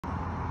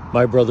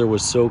My brother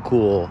was so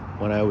cool.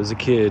 When I was a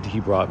kid, he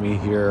brought me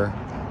here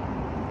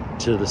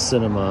to the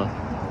cinema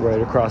right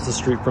across the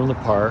street from the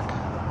park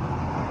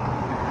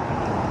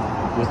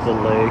with the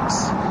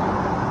lakes.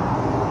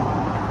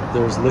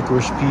 There's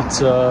Licorice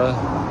Pizza,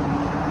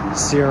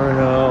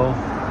 Cyrano.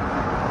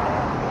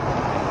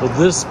 Well,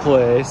 this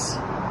place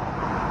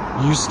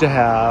used to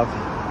have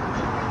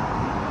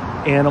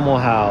Animal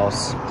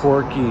House,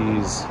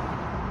 Porky's,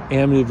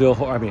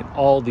 Amityville, I mean,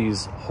 all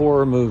these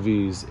horror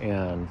movies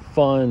and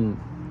fun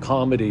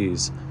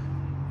comedies.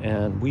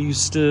 And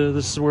this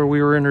is where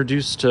we were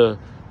introduced to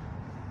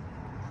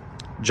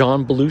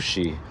John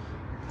Belushi,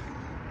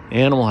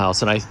 Animal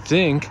House. And I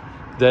think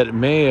that it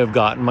may have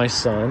gotten my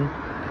son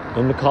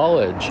into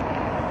college,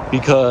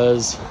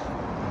 because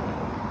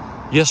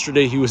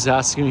yesterday he was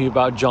asking me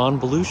about John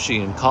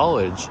Belushi in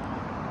college.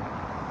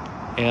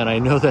 And I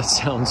know that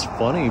sounds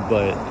funny,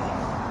 but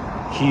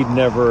he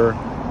never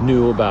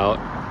knew about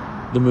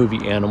the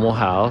movie Animal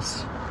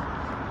House.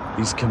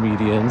 These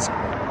comedians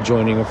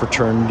joining a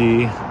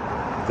fraternity,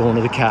 going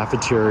to the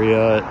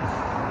cafeteria.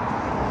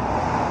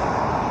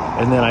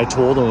 And then I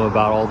told him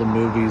about all the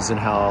movies and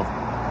how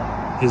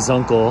his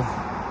uncle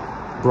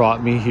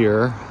brought me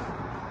here.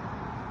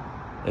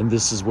 And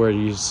this is where he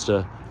used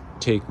to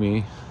take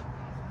me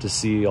to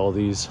see all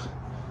these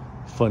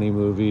funny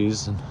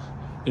movies and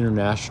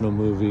international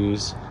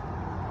movies.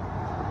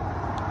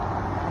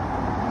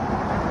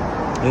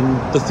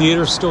 And the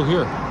theater's still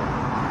here,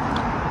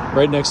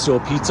 right next to a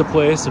pizza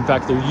place. In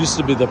fact, there used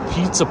to be, the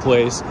pizza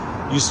place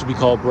used to be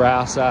called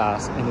Brass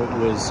Ass, and it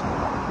was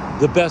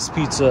the best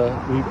pizza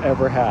we've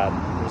ever had.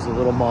 It was a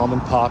little mom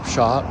and pop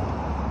shop.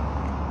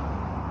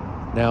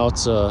 Now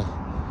it's a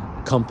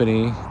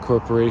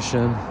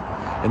corporation,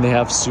 and they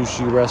have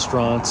sushi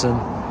restaurants and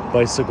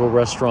bicycle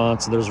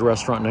restaurants. And there's a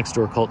restaurant next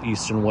door called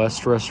East and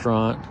West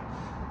Restaurant.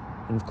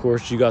 And of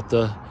course, you got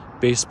the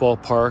baseball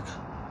park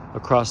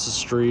across the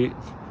street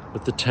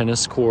with the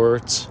tennis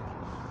courts,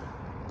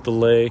 the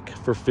lake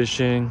for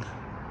fishing.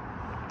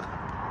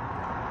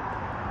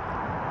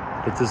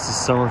 But this is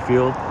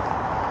Summerfield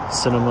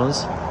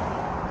Cinemas.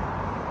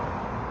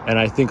 And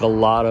I think a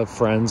lot of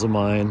friends of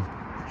mine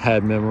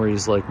had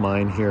memories like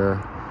mine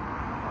here.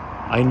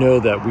 I know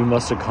that we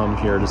must have come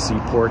here to see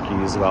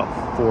Porky's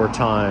about 4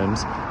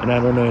 times, and I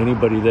don't know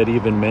anybody that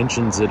even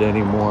mentions it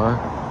anymore,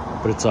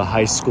 but it's a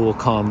high school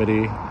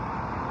comedy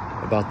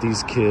about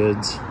these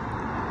kids